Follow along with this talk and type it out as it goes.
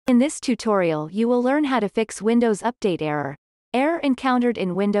In this tutorial you will learn how to fix Windows Update error. Error encountered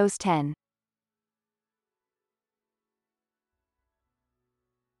in Windows 10.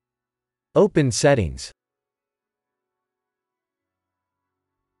 Open Settings.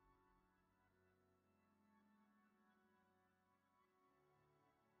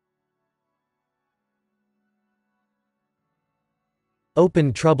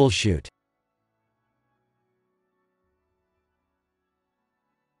 Open Troubleshoot.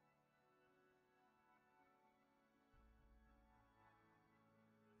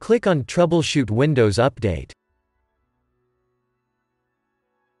 Click on Troubleshoot Windows Update.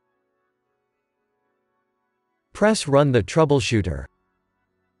 Press Run the troubleshooter.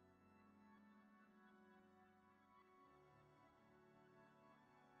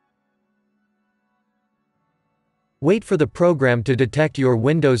 Wait for the program to detect your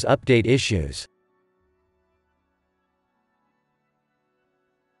Windows Update issues.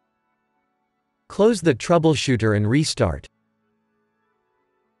 Close the troubleshooter and restart.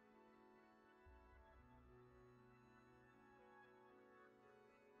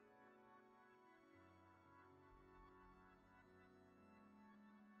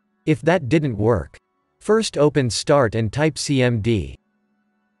 If that didn't work, first open Start and type cmd.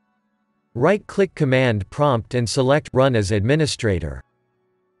 Right-click Command Prompt and select Run as Administrator.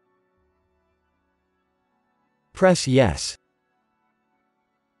 Press Yes.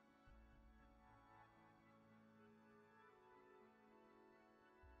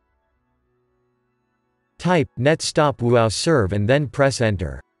 Type netstop huawei and then press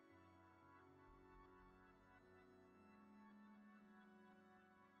Enter.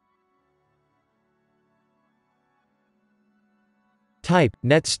 Type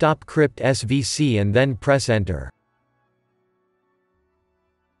netstop crypt svc and then press Enter.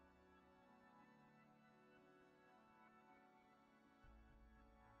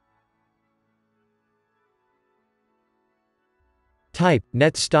 Type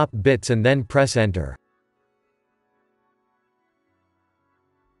netstop bits and then press Enter.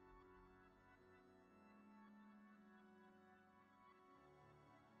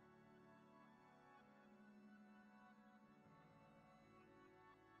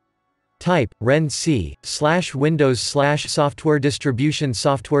 Type renc/windows/software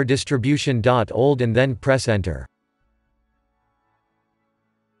distribution.old and then press Enter.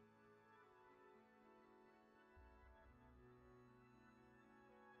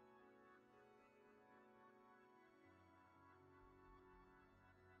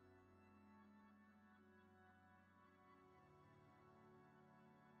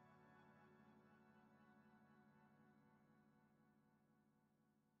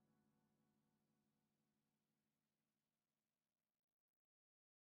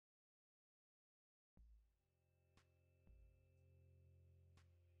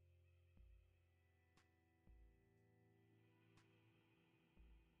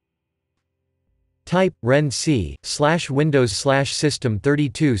 Type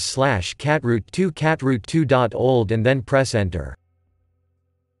renc/windows/system32/catroot2catroot2.old and then press Enter.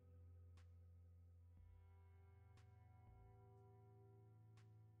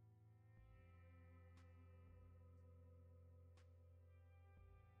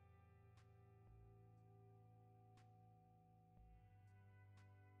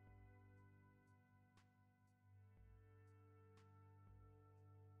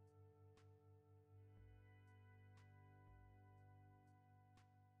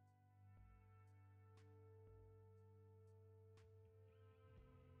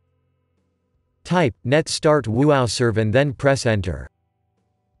 Type netstart huawei and then press Enter.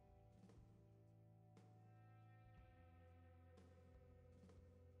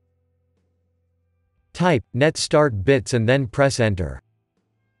 Type netstart bits and then press Enter.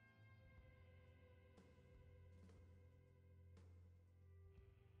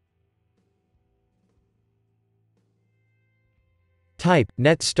 Type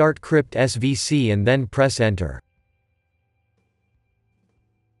netstart crypt svc and then press Enter.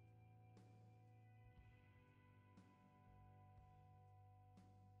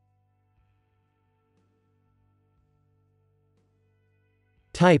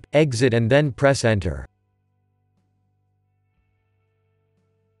 Type exit and then press Enter.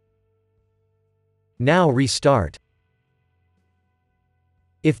 Now restart.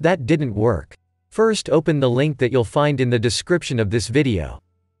 If that didn't work, first open the link that you'll find in the description of this video.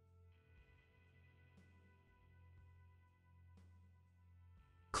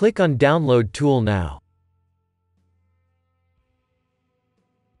 Click on Download Tool now.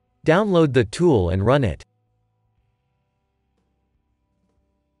 Download the tool and run it.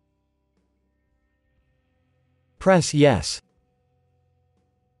 Press Yes.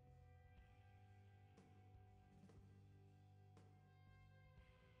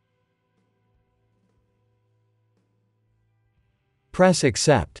 Press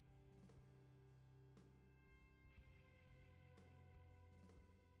Accept.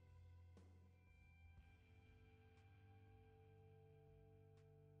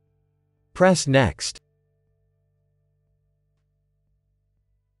 Press Next.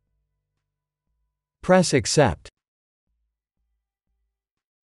 Press Accept.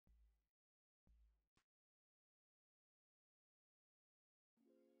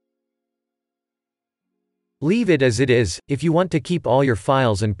 Leave it as it is, if you want to keep all your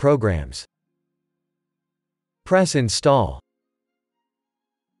files and programs. Press Install.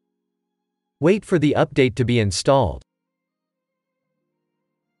 Wait for the update to be installed.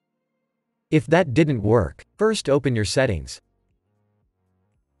 If that didn't work, first open your settings.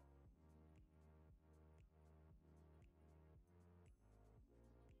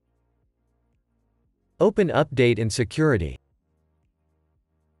 Open Update and Security.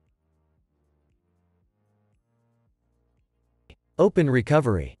 Open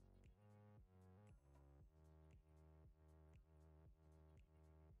Recovery.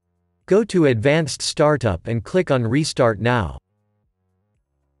 Go to Advanced Startup and click on Restart Now.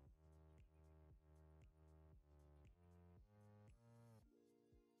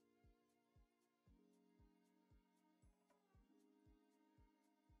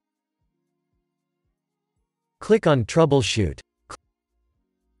 Click on Troubleshoot.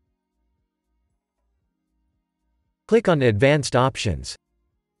 Click on Advanced Options.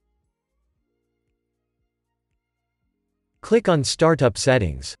 Click on Startup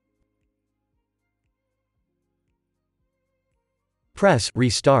Settings. Press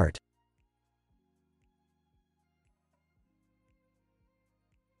Restart.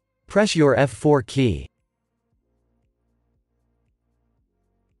 Press your F4 key.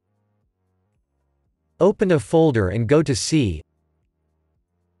 Open a folder and go to C.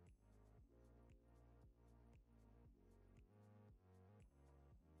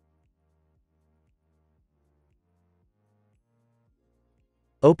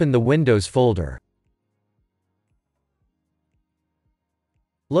 Open the Windows folder.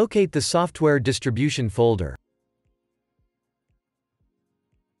 Locate the Software Distribution folder.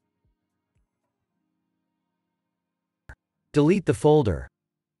 Delete the folder.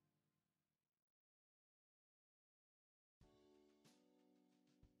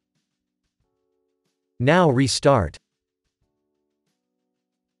 Now restart.